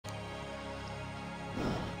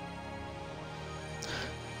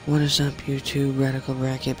What is up, YouTube? Radical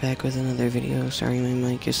Bracket back with another video. Sorry my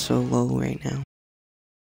mic is so low right now.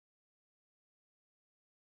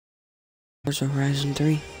 Forza Horizon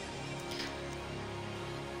 3.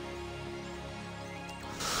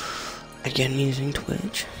 Again using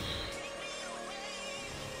Twitch.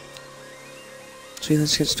 So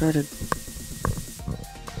let's get started.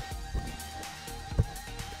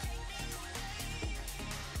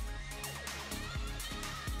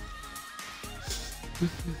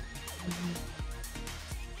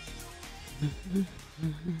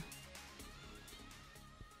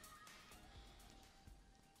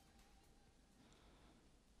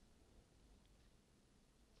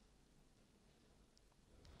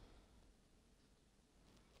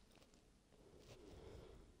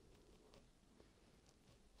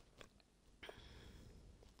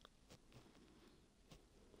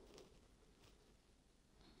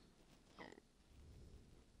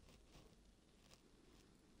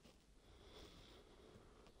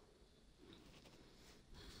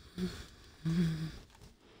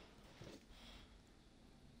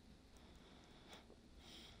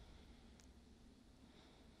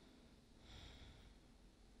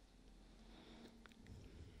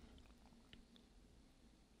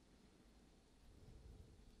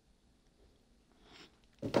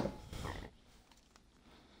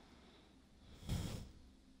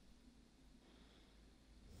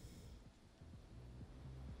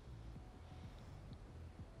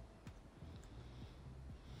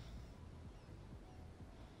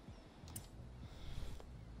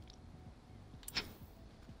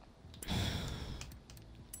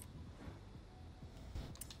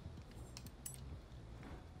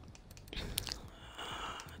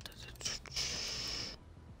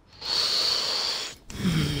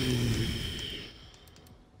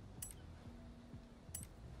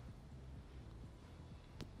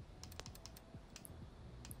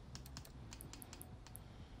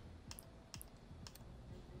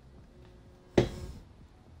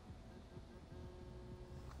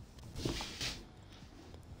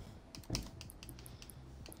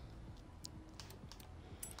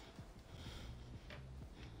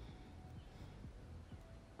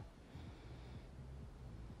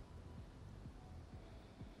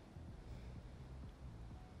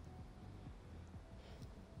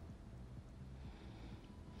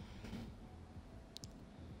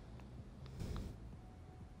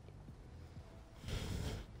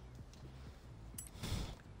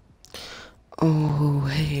 Oh,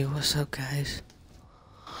 hey, what's up, guys?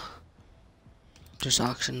 Just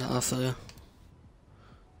auctioned off I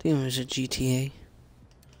think it was a GTA.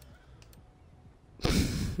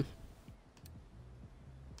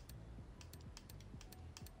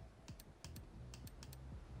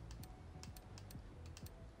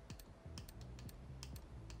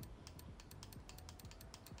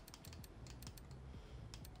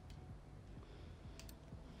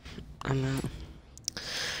 I'm not.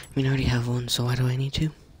 I mean, I already have one, so why do I need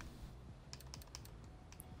to?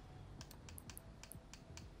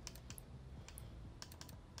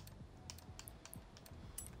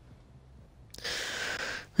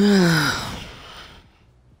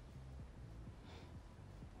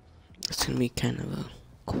 It's gonna be kind of a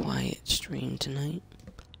quiet stream tonight.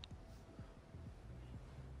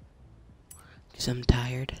 Because I'm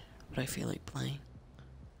tired, but I feel like playing.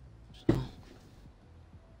 So.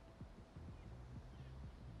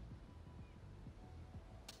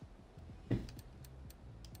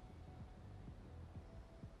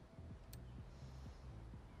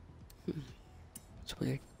 It's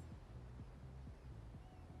weird.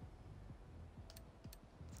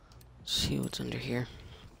 Let's see what's under here.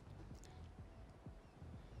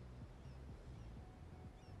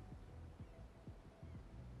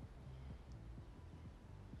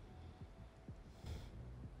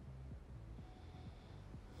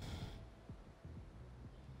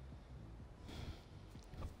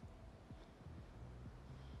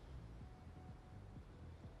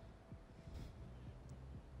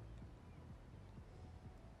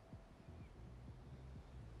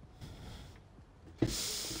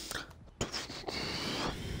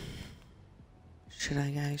 Should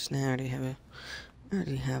I, guys? Nah, I already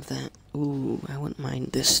have that. Ooh, I wouldn't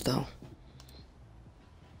mind this though.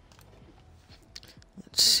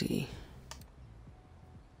 Let's see.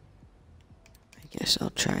 I guess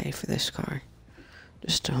I'll try for this car.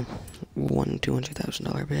 Just a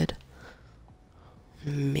 $200,000 bid.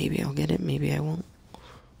 Maybe I'll get it, maybe I won't.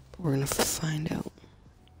 But we're gonna find out.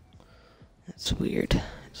 That's weird.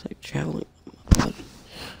 It's like traveling.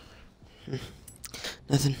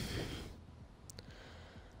 Nothing.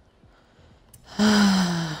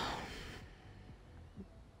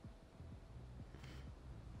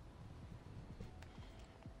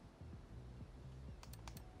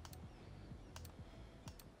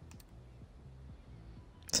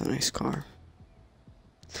 a nice car.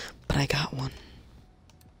 But I got one.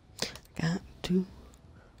 Got 2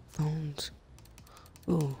 phones.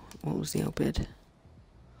 Ooh, what was the outbid?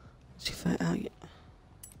 Let's see if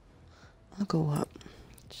I'll go up.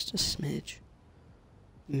 Just a smidge.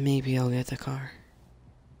 Maybe I'll get the car.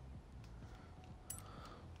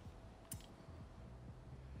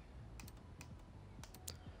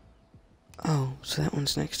 Oh, so that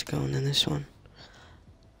one's next to go, and then this one.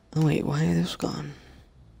 Oh wait, why are those gone?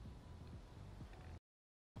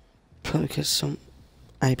 Probably because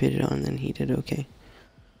I bid it on and then he did okay.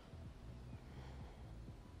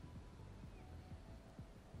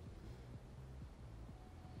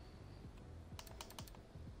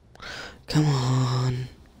 Come on.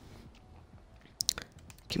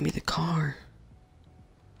 Give me the car.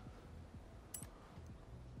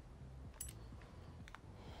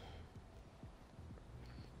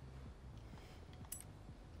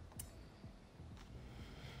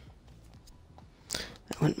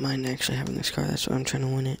 I wouldn't mind actually having this car, that's why I'm trying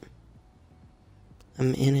to win it.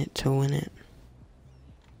 I'm in it to win it.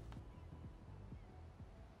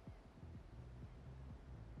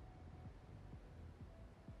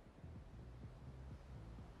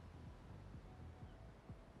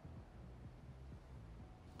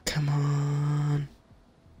 Come on.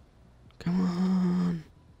 Come on.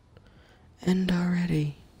 End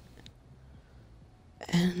already.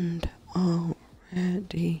 End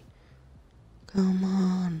already. Come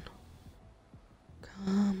on.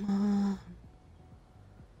 Come on.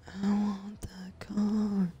 I want that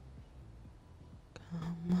car.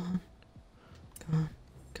 Come on. Come on.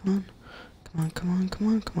 Come on. Come on, come on, come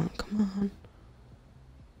on, come on, come on.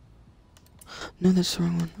 No, that's the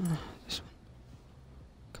wrong one. Oh, this one.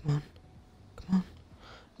 Come on. Come on.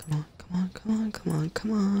 Come on, come on, come on, come on,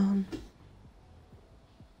 come on.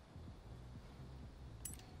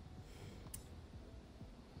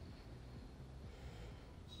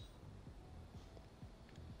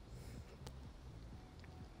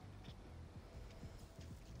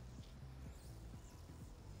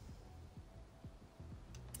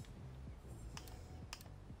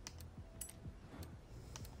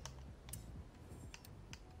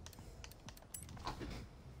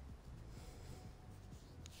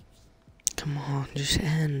 Come on, just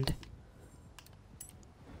end.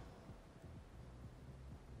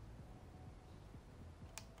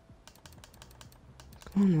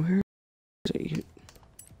 Come on, where is it?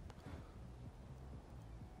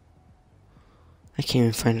 I can't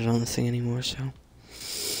even find it on the thing anymore, so.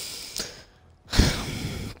 I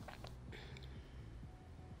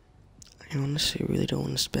honestly really don't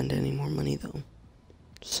want to spend any more money, though.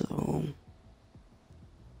 So.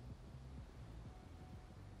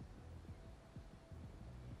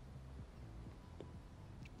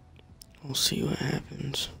 We'll see what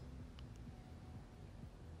happens.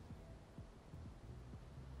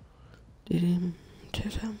 Did him. Do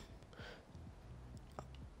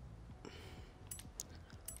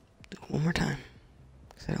it one more time,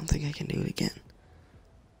 because I don't think I can do it again.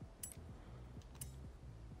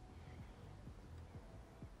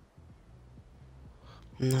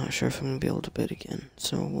 I'm not sure if I'm going to be able to bid again,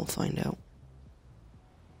 so we'll find out.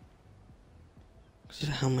 Because of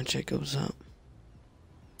how much it goes up.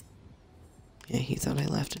 Yeah, he thought I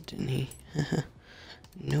left it, didn't he?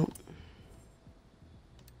 Nope.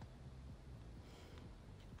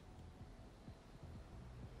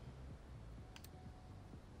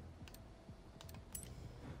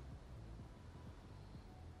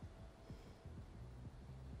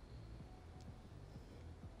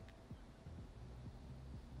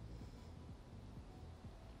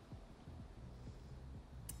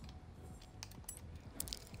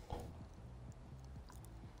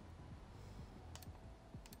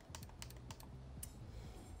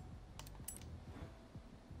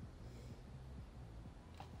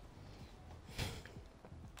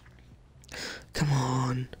 Come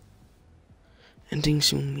on. Ending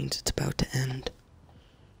soon means it's about to end.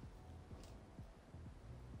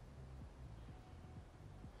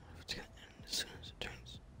 It's gonna end as soon as it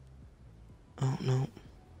turns. Oh no.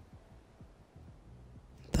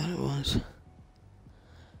 Thought it was.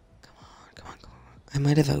 Come on, come on, come on. I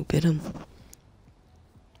might have outbid him.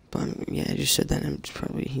 But yeah, I just said that and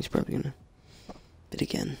he's probably gonna bid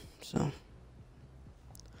again, so.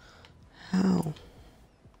 How?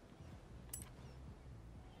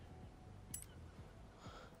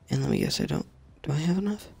 And let me guess, do I have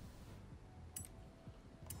enough?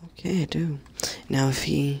 Okay, I do. Now if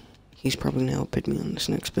he's probably gonna outbid me on this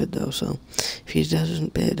next bid though, so if he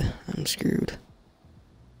doesn't bid, I'm screwed.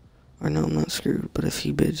 Or no, I'm not screwed, but if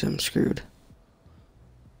he bids, I'm screwed.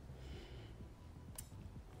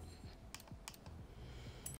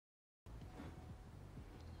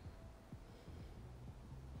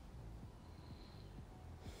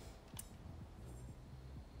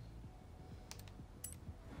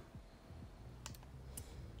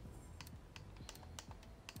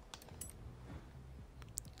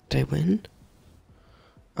 Did I win?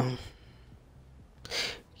 Oh.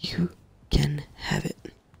 You can have it.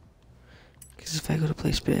 Because if I go to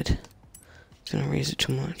place bid, it's gonna raise it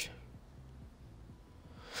too much.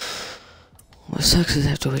 What sucks is I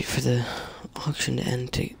have to wait for the auction to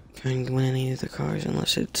end to try and win any of the cars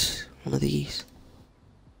unless it's one of these.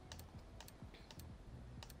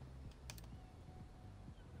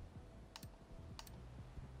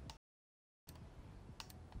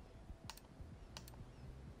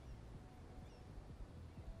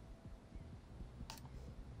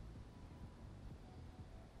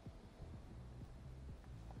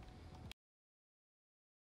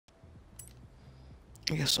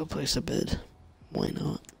 I guess I'll place a bid. Why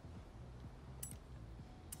not?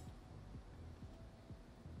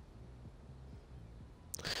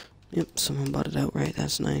 Yep, someone bought it outright.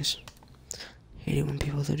 That's nice. Hate it when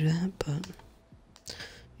people do that, but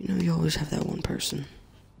you know, you always have that one person.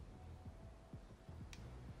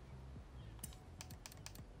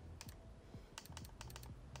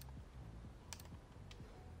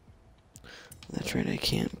 That's right, I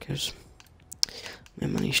can't because my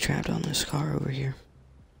money's trapped on this car over here.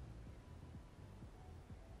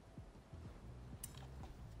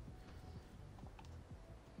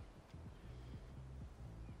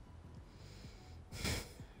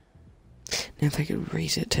 Now if I could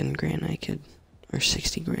raise it 10 grand, I could, or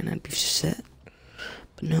 60 grand, I'd be set.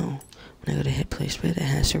 But no, when I go to hit place bid, it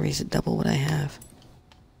has to raise it double what I have.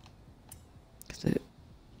 Cause it,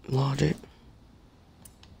 logic.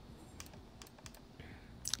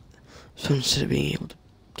 So instead of being able to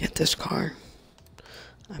get this car,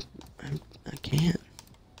 I can't.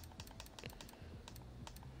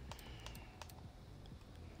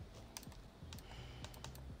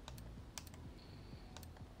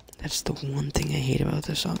 That's the one thing I hate about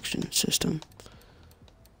this auction system.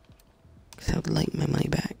 Because I would like my money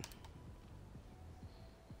back.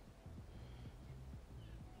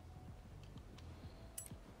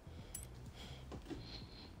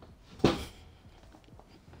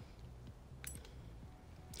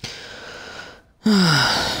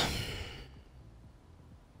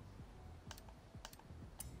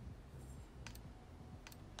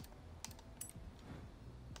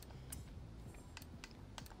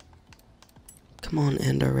 Come on,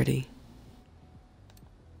 end already.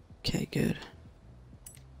 Okay, good.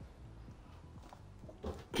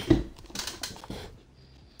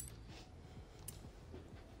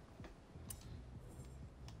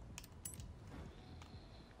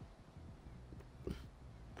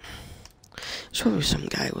 There's probably some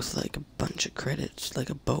guy with like a bunch of credits, like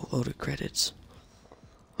a boatload of credits.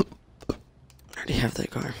 I already have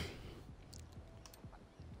that car.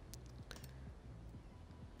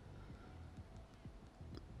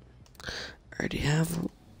 I already have.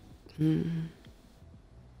 Nah.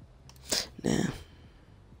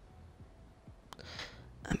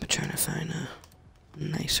 I'm trying to find a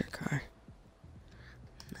nicer car.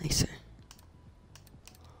 Nicer.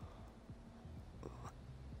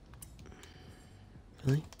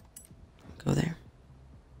 Really? Go there?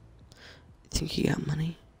 You think you got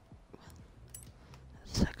money? Well,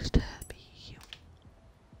 that sucks to be you.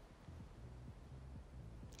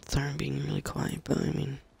 Sorry, I'm being really quiet, but I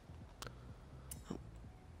mean.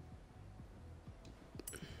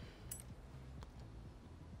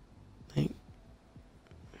 Like,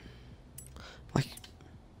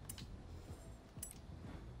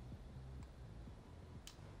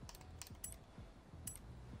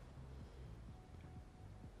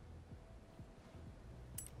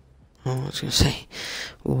 oh, I was gonna say,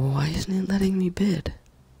 why isn't it letting me bid?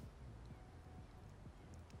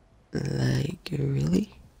 Like,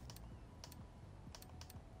 really?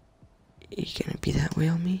 You gonna be that way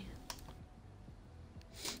on me?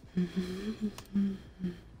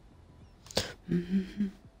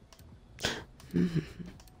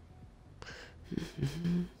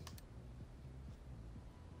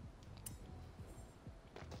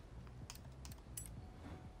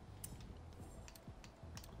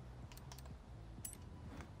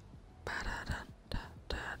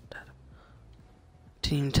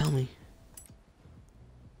 Didn't even tell me.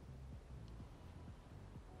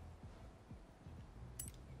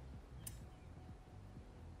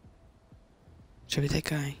 Should I be that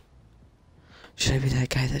guy? Should I be that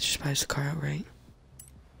guy that just buys the car outright?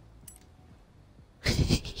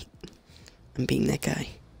 I'm being that guy.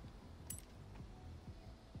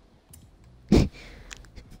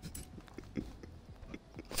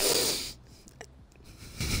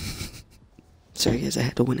 Sorry guys, I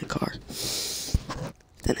had to win a car.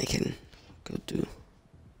 Then I can go do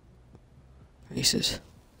races.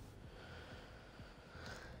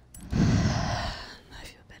 I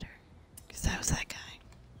feel better, because I was that guy.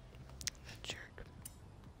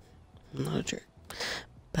 I'm not a jerk.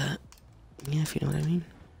 But, yeah, if you know what I mean.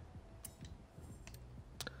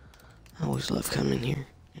 I always love coming in here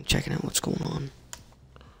and checking out what's going on.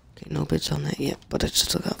 Okay, no bids on that yet, but it's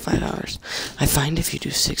still got 5 hours. I find if you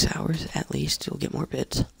do 6 hours, at least, you'll get more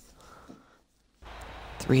bids.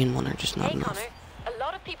 3 and 1 are just not enough. Connor, a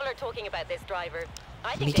lot of people are talking about this driver. I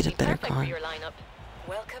Let me think get they'd a be better perfect car. for your lineup.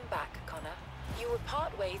 Welcome back, Connor. You were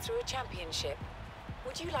partway through a championship.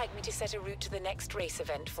 Would you like me to set a route to the next race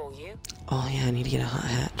event for you? Oh yeah, I need to get a hot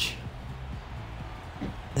hatch.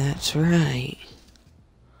 That's right.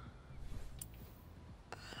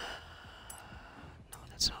 No,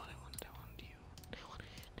 that's not what I wanted. I wanted you. I wanted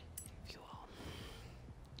you all.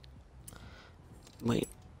 Wait.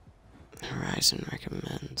 Horizon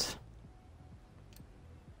recommends.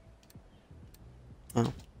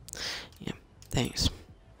 Oh. Yeah. Thanks.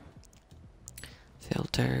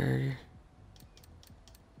 Filter.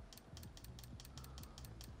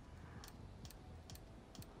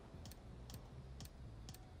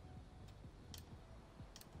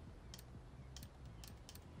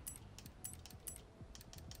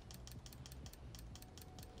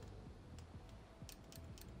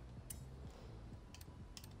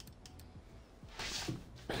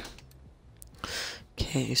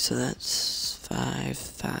 Okay, so that's 5,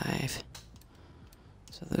 5.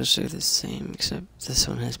 So those are the same, except this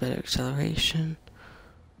one has better acceleration.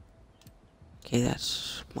 Okay,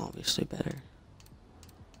 that's obviously better.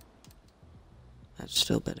 That's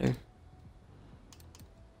still better.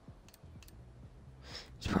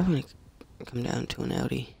 It's probably gonna come down to an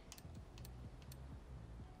Audi.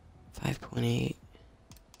 5.8.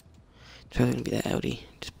 It's probably gonna be that Audi.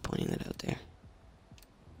 Just pointing that out there.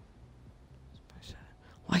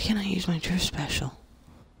 Why can't I use my drift special?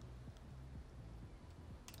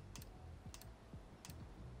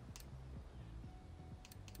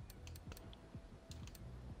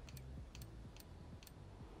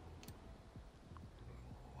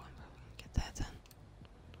 Get that then.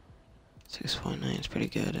 6.9 is pretty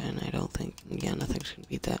good, and I don't think, yeah, nothing's gonna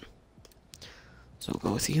beat that. So I'll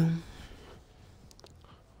go with you.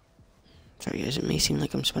 Sorry guys, it may seem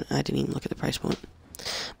like I'm spending, I didn't even look at the price point.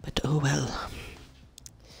 But oh well.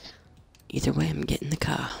 Either way, I'm getting the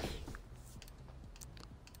car.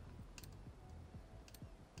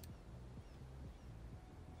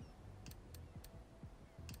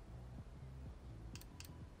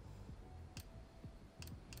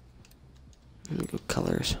 Let me go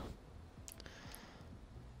colors.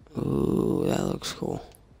 Ooh, that looks cool.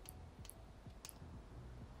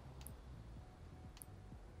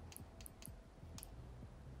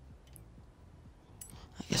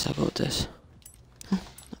 I guess I'll go with this. Oh,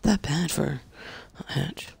 not that bad for a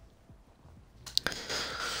hatch.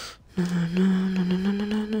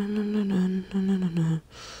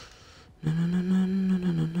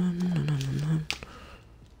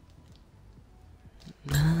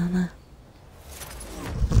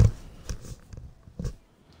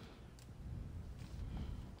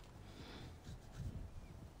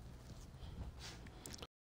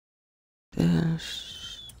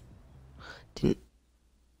 This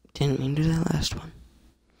didn't mean to do that last one,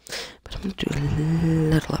 but I'm gonna do a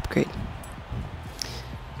little upgrade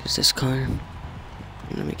because this car, I'm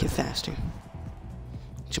gonna make it faster.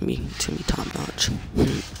 It's gonna be top notch.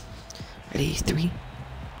 Ready? 3,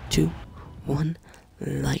 2, 1.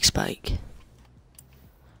 Like spike.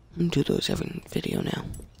 I'm gonna do those every video now.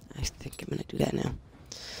 I think I'm gonna do that now.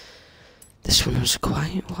 This one was a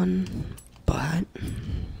quiet one, but at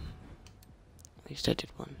least I did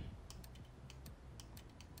one.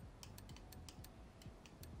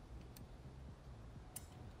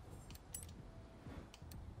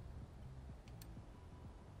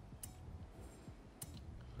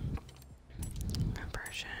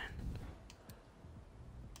 Version.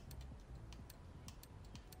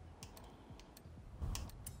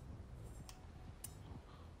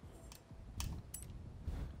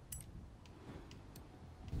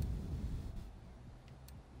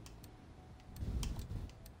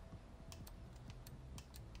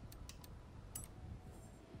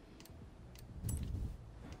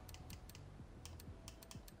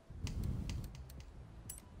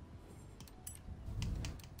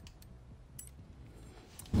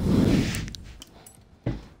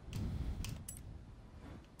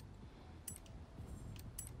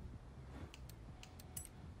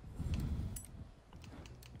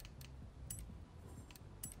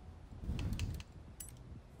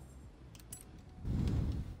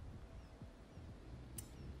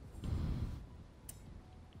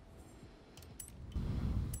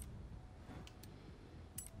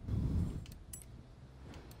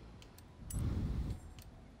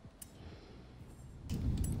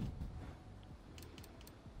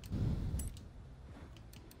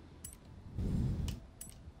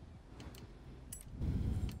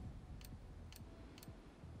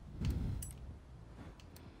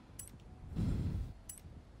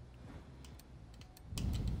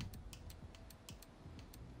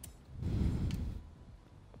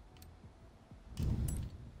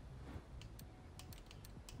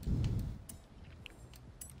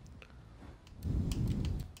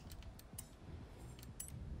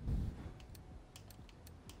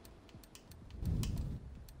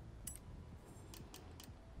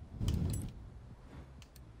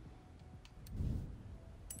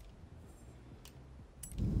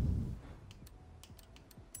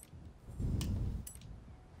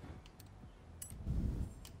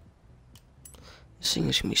 This thing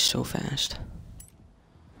is gonna be so fast.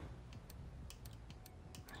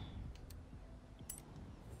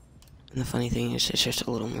 And the funny thing is, it's just a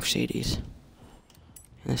little Mercedes.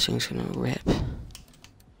 And this thing's gonna rip.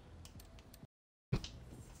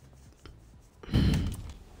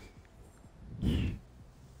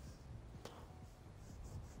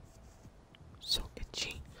 So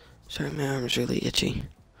itchy. Sorry, my arm's really itchy.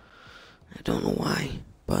 I don't know why,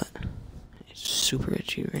 but it's super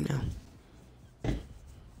itchy right now.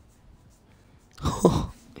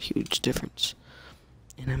 Oh, huge difference.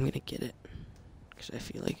 And I'm gonna get it, because I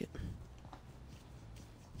feel like it.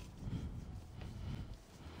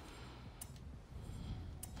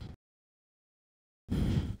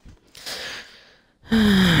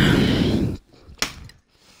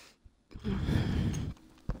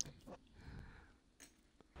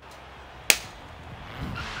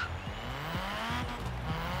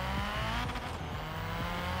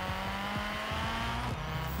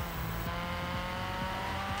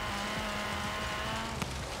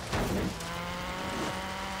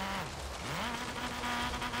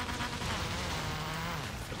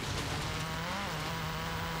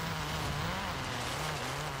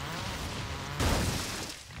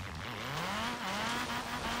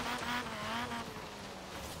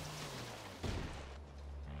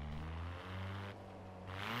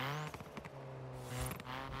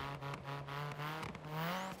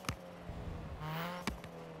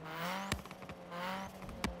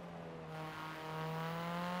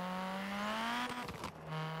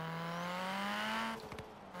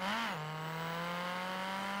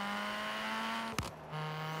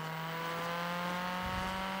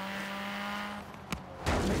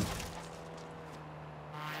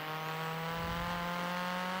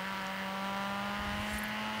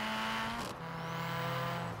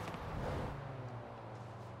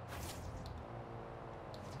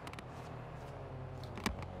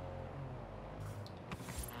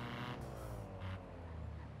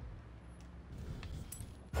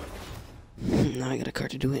 Now I got a car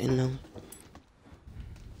to do it in now.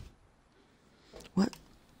 What?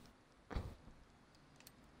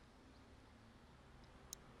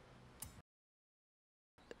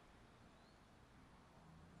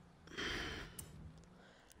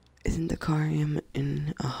 Isn't the car in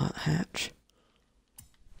a hot hatch?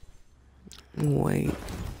 Wait.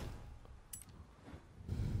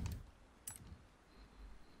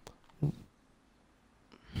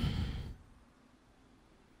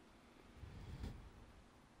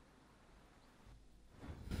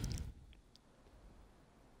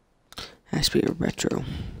 Has to be a retro.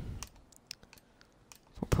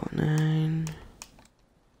 4.9.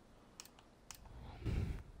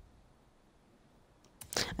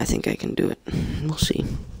 I think I can do it. We'll see.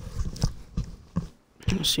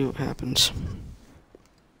 We'll see what happens.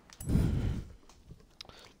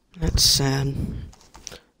 That's sad.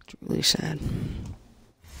 It's really sad.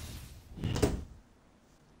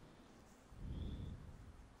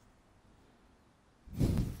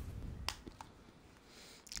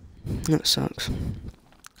 That sucks.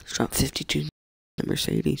 It's dropped 52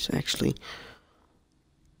 Mercedes, actually.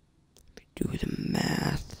 If you do the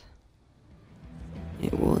math,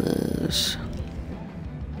 it was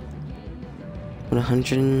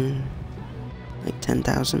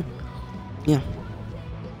 110,000. Yeah.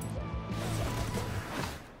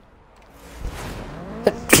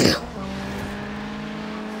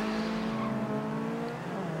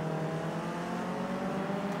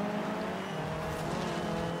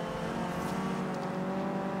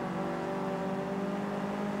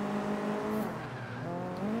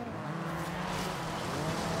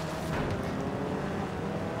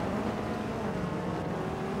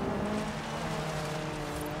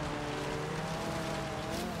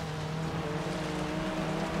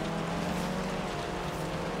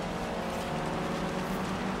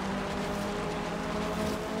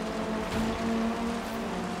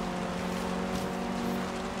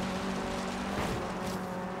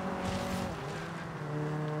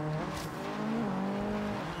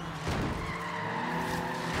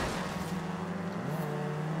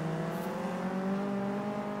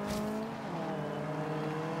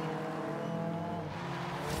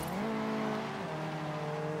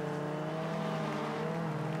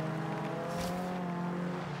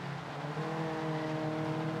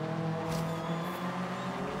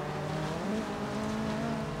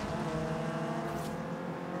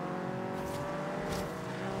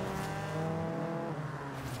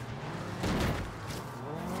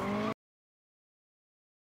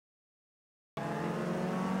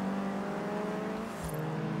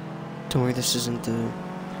 Don't worry, this isn't the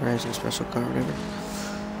Horizon Special car or whatever.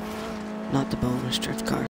 Not the bonus drift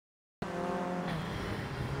car.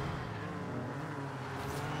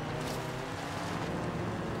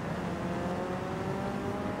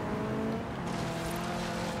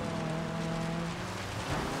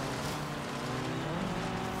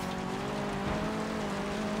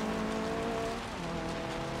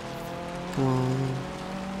 Come on.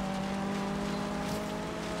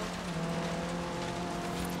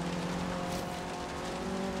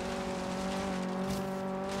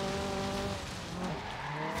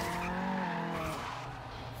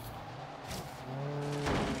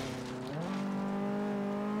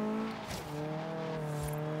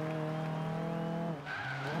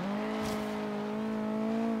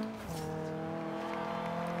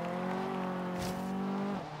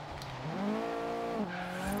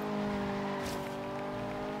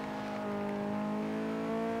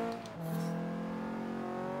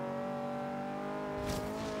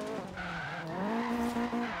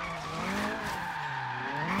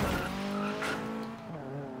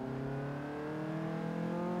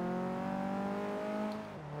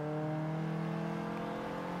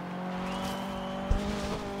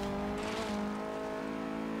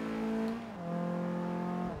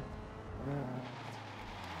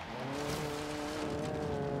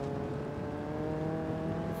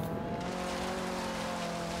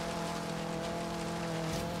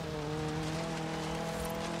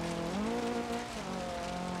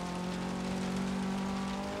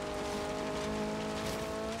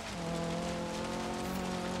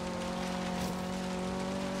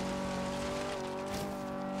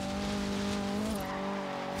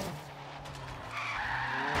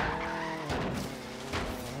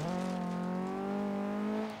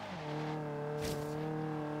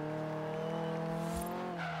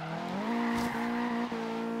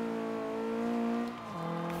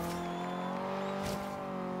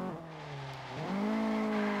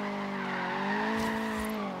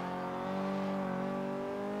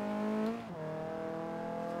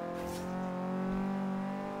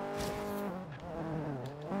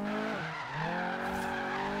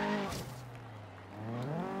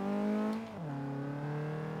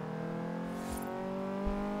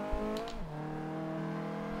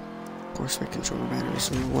 Of course, my controller battery is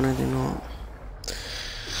the one I did not.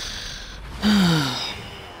 I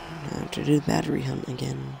have to do the battery hunt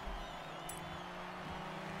again.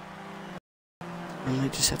 I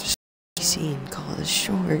might just have to PC and call this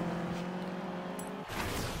short.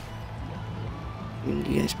 I mean,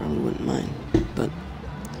 you guys probably wouldn't mind, but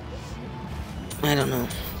I don't know.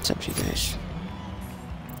 It's up to you guys.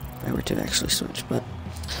 If I were to actually switch, but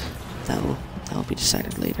that will be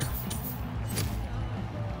decided later.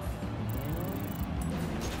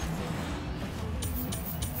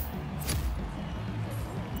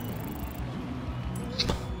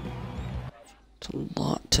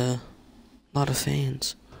 It's a lot of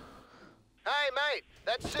fans. Hey mate,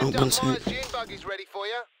 that sit-down gene buggy's ready for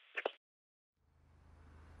you.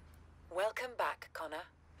 Welcome back, Connor.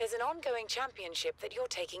 There's an ongoing championship that you're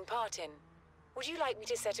taking part in. Would you like me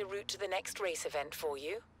to set a route to the next race event for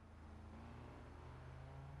you?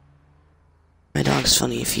 My dog's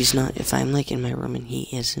funny. If I'm like in my room and he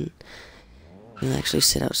isn't, he'll actually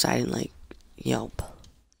sit outside and like yelp.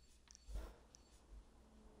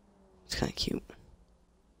 It's kind of cute.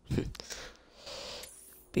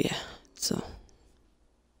 But yeah, so.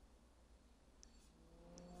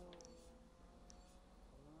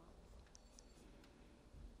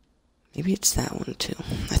 Maybe it's that one too.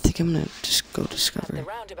 I think I'm gonna just go discover. At the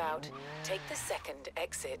roundabout, take the second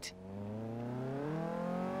exit.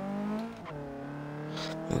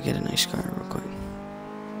 We'll get a nice car real quick.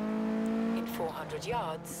 In 400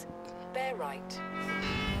 yards, bear right.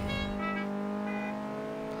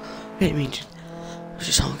 I mean, I was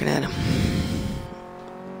just honking at him.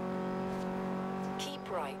 Keep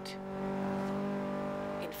right.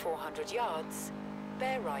 In 400 yards,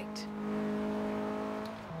 bear right.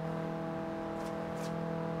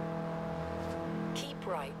 Keep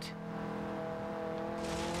right.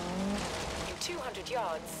 In 200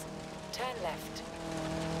 yards, turn left.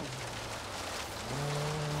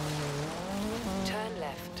 Turn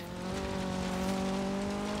left.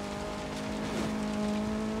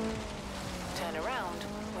 Turn around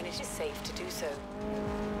when it is safe to do so.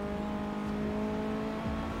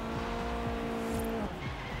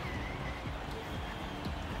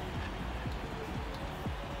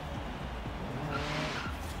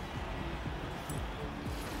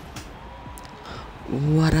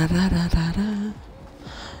 Wa-da-da-da-da-da.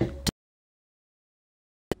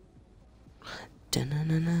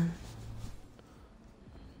 Da-na-na-na.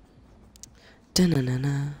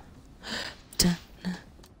 Da-na-na-na. Da-na.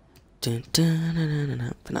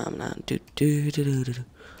 Da-da-na-na-na. Phenomenon. Do-do-do-do-do.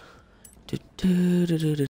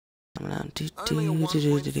 Do-do-do-do-do. Phenomenon. Only a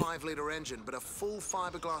Do-do-do-do-do. 1.5-litre engine, but a full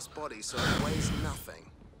fiberglass body, so it weighs nothing.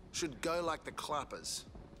 Should go like the clappers.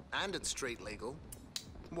 And it's street legal.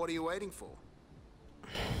 What are you waiting for?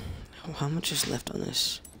 How much is left on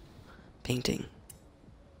this painting?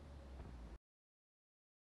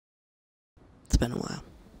 been a while.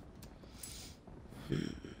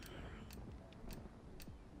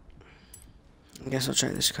 I guess I'll try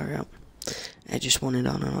this car out. I just won it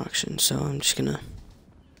on an auction, so I'm just gonna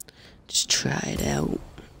try it out.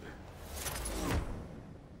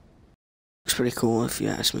 Looks pretty cool if you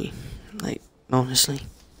ask me. Like, honestly.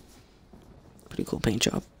 Pretty cool paint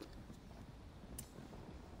job.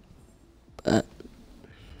 But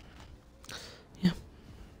yeah.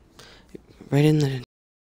 Right in the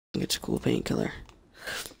it's a cool paint color.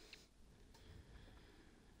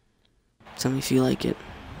 Tell me if you like it.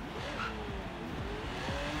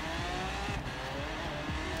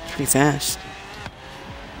 It's pretty fast.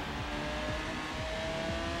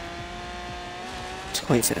 It's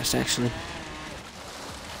quite fast, actually.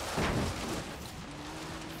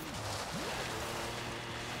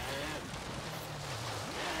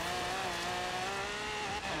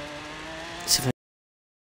 See if I'm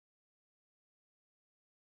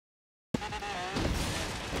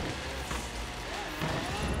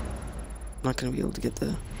not gonna be able to get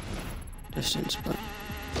the distance, but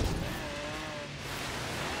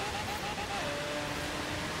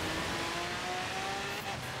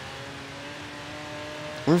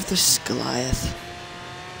I wonder if this is Goliath.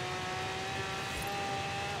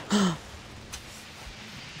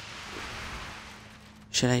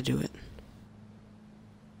 Should I do it?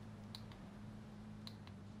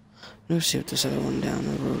 Let's see what this other one down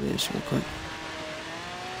the road is real quick.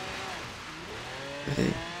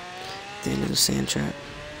 Okay. The end of the sand trap.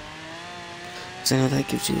 Because I know that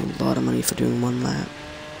gives you a lot of money for doing one lap.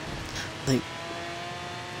 Like,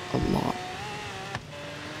 a lot.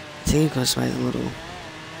 I think it goes by the little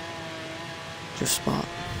drift spot.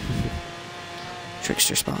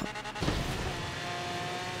 Trickster spot.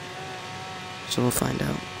 So we'll find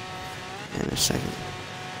out in a second.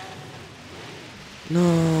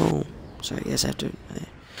 No! Sorry, yes, I have to.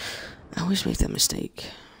 I always make that mistake.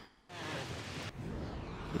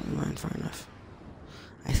 Mine far enough.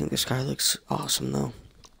 I think this car looks awesome though.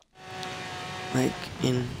 Like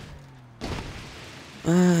in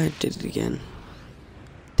I did it again.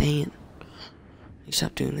 Dang it. You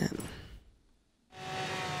stop doing that.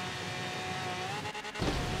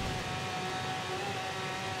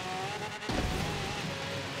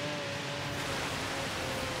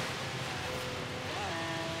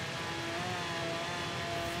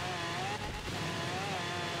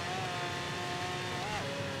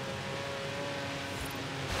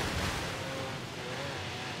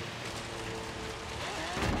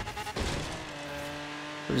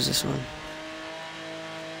 What is this one?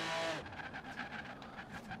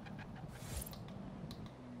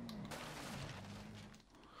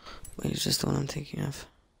 Wait, is this the one I'm thinking of?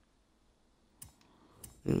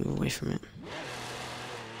 Move away from it.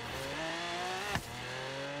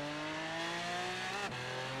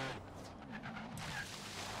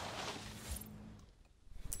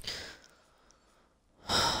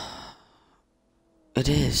 It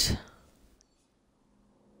is.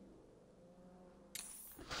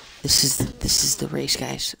 This is the race,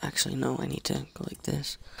 guys. Actually, no, I need to go like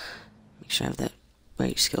this. Make sure I have that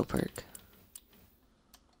right skill perk.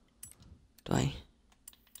 Do I?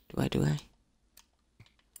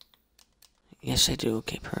 Yes, I do.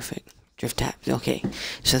 Okay, perfect. Drift tap. Okay,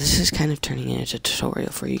 so this is kind of turning into a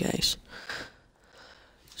tutorial for you guys.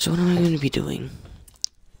 So what am I going to be doing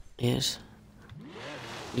is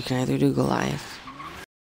you can either do Goliath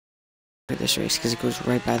or this race because it goes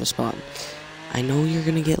right by the spot. I know you're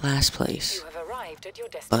gonna get last place, You have arrived at your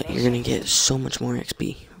but you're gonna destination. get so much more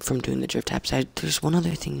XP from doing the drift taps. There's one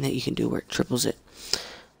other thing that you can do where it triples it.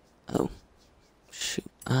 Oh, shoot.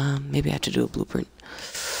 Maybe I have to do a blueprint.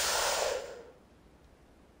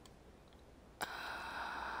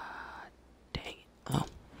 Dang it. Oh,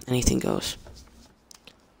 anything goes.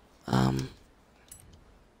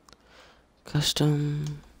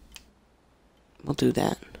 Custom. We'll do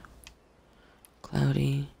that.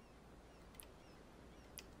 Cloudy.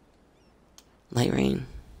 Light rain.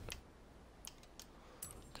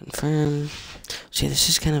 Confirm. See, this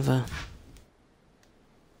is kind of a...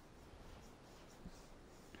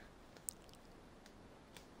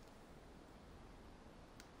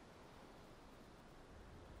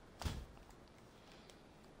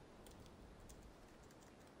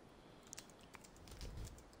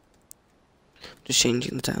 Just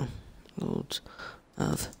changing the tile. Loads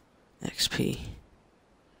of XP.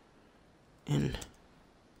 And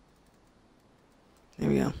there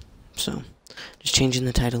we go. So, just changing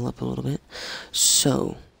the title up a little bit.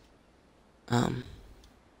 So, I'm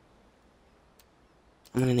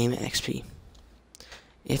gonna name it XP.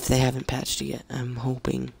 If they haven't patched it yet, I'm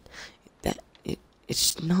hoping that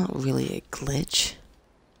it's not really a glitch.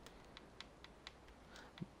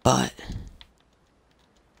 but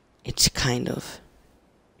it's kind of,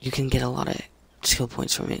 you can get a lot of skill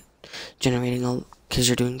points from it, generating because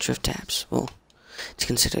you're doing drift taps. Well, it's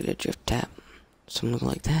considered a drift tap. So I'm gonna go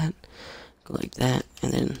like that,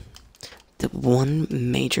 and then the one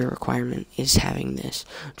major requirement is having this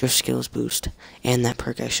drift skills boost and that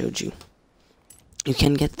perk I showed you. You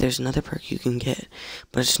can get, there's another perk you can get,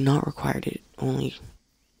 but it's not required. It only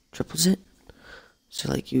triples it. So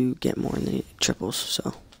like you get more than it triples.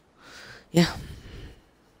 So yeah.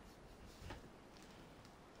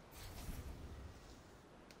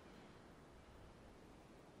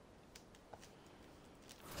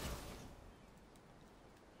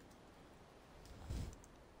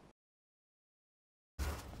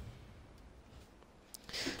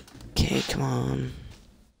 Okay, come on.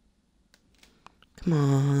 Come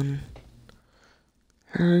on.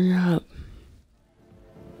 Hurry up.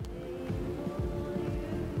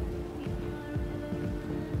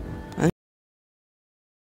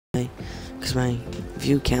 Because my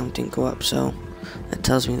view count didn't go up, so that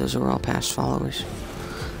tells me those are all past followers.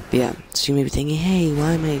 But yeah, so you may be thinking, hey,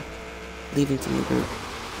 why am I leaving from the group?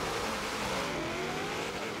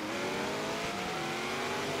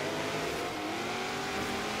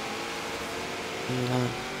 Oh my god.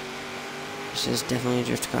 This is definitely a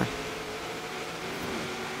drift car.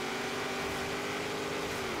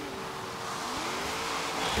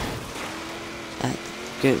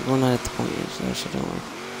 Good, we're not at the point yet, so don't worry.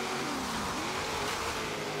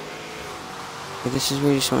 But this is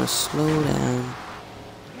where you just want to slow down.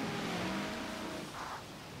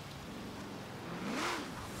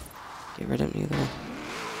 Get rid of neither.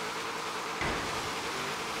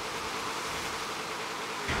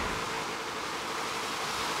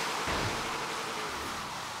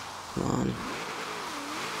 Come on.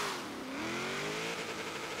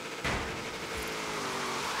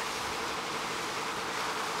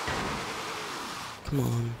 Come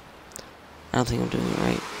on. I don't think I'm doing it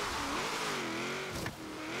right.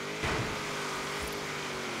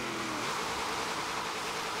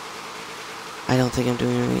 I don't think I'm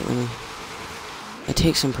doing it right. Let me. It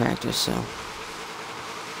takes some practice, so.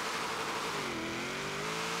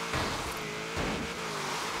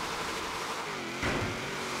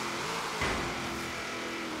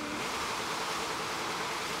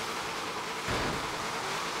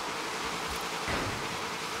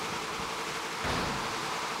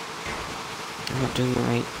 I'm not doing it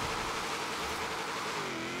right.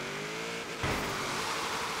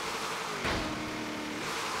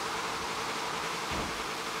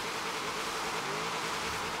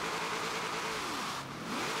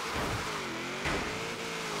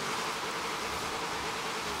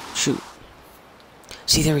 Shoot.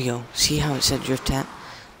 See, there we go. See how it said drift tap?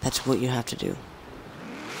 That's what you have to do.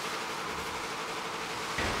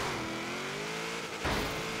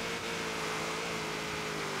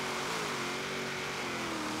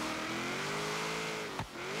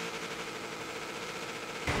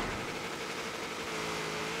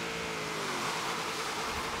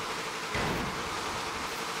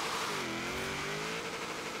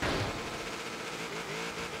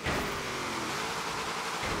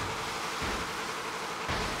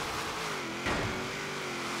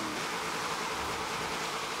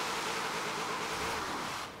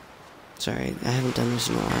 Sorry, I haven't done this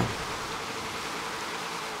in a while.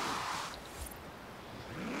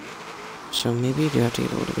 So maybe you do have to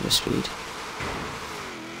get a little bit of speed.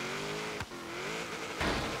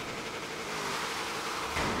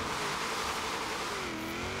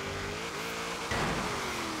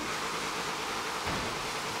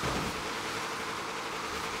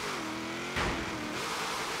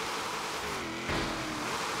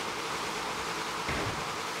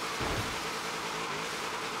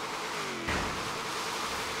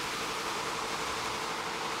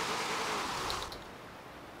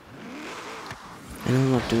 I know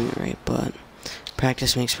I'm not doing it right, but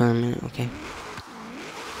practice makes permanent, okay?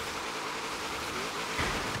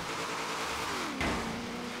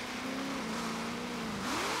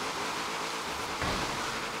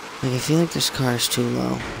 Like, I feel like this car is too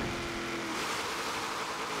low.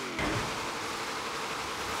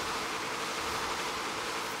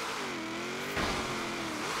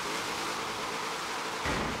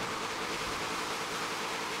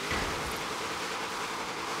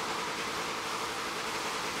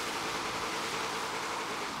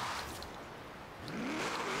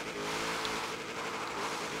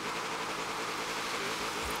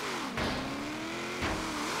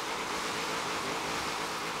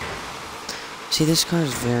 See, this car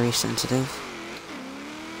is very sensitive.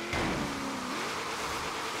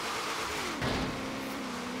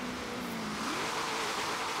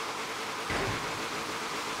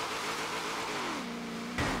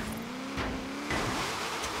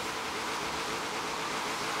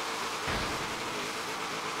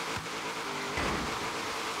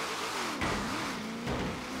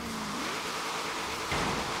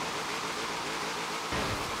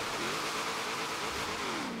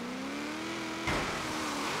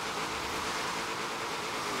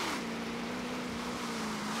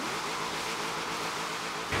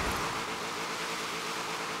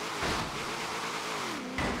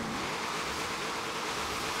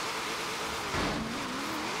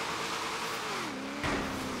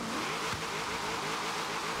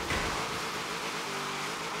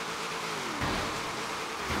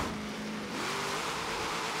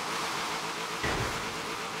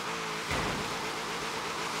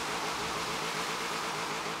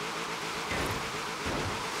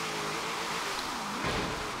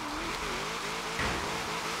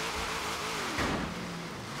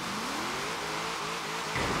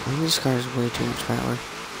 think this car has way too much power.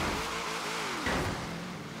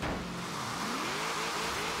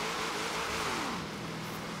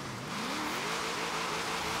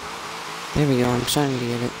 There we go, I'm starting to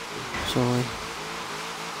get it. Slowly.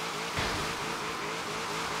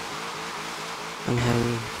 I'm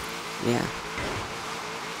having... yeah.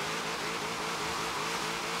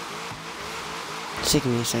 It's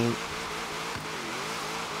taking me a second.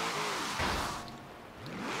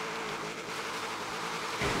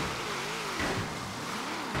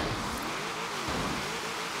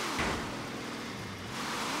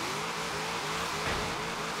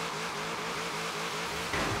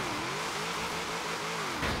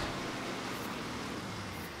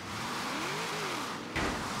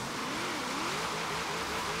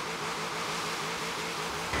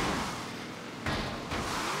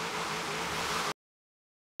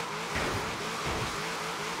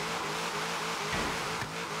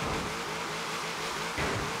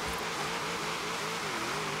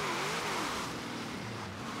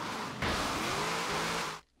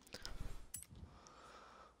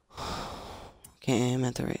 Okay, I'm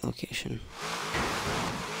at the right location.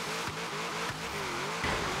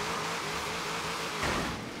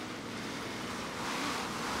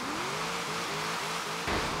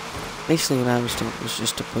 Basically what I was doing was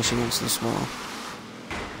just to push against this wall.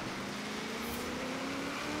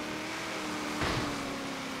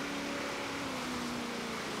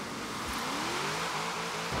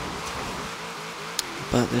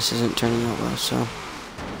 But this isn't turning out well, so...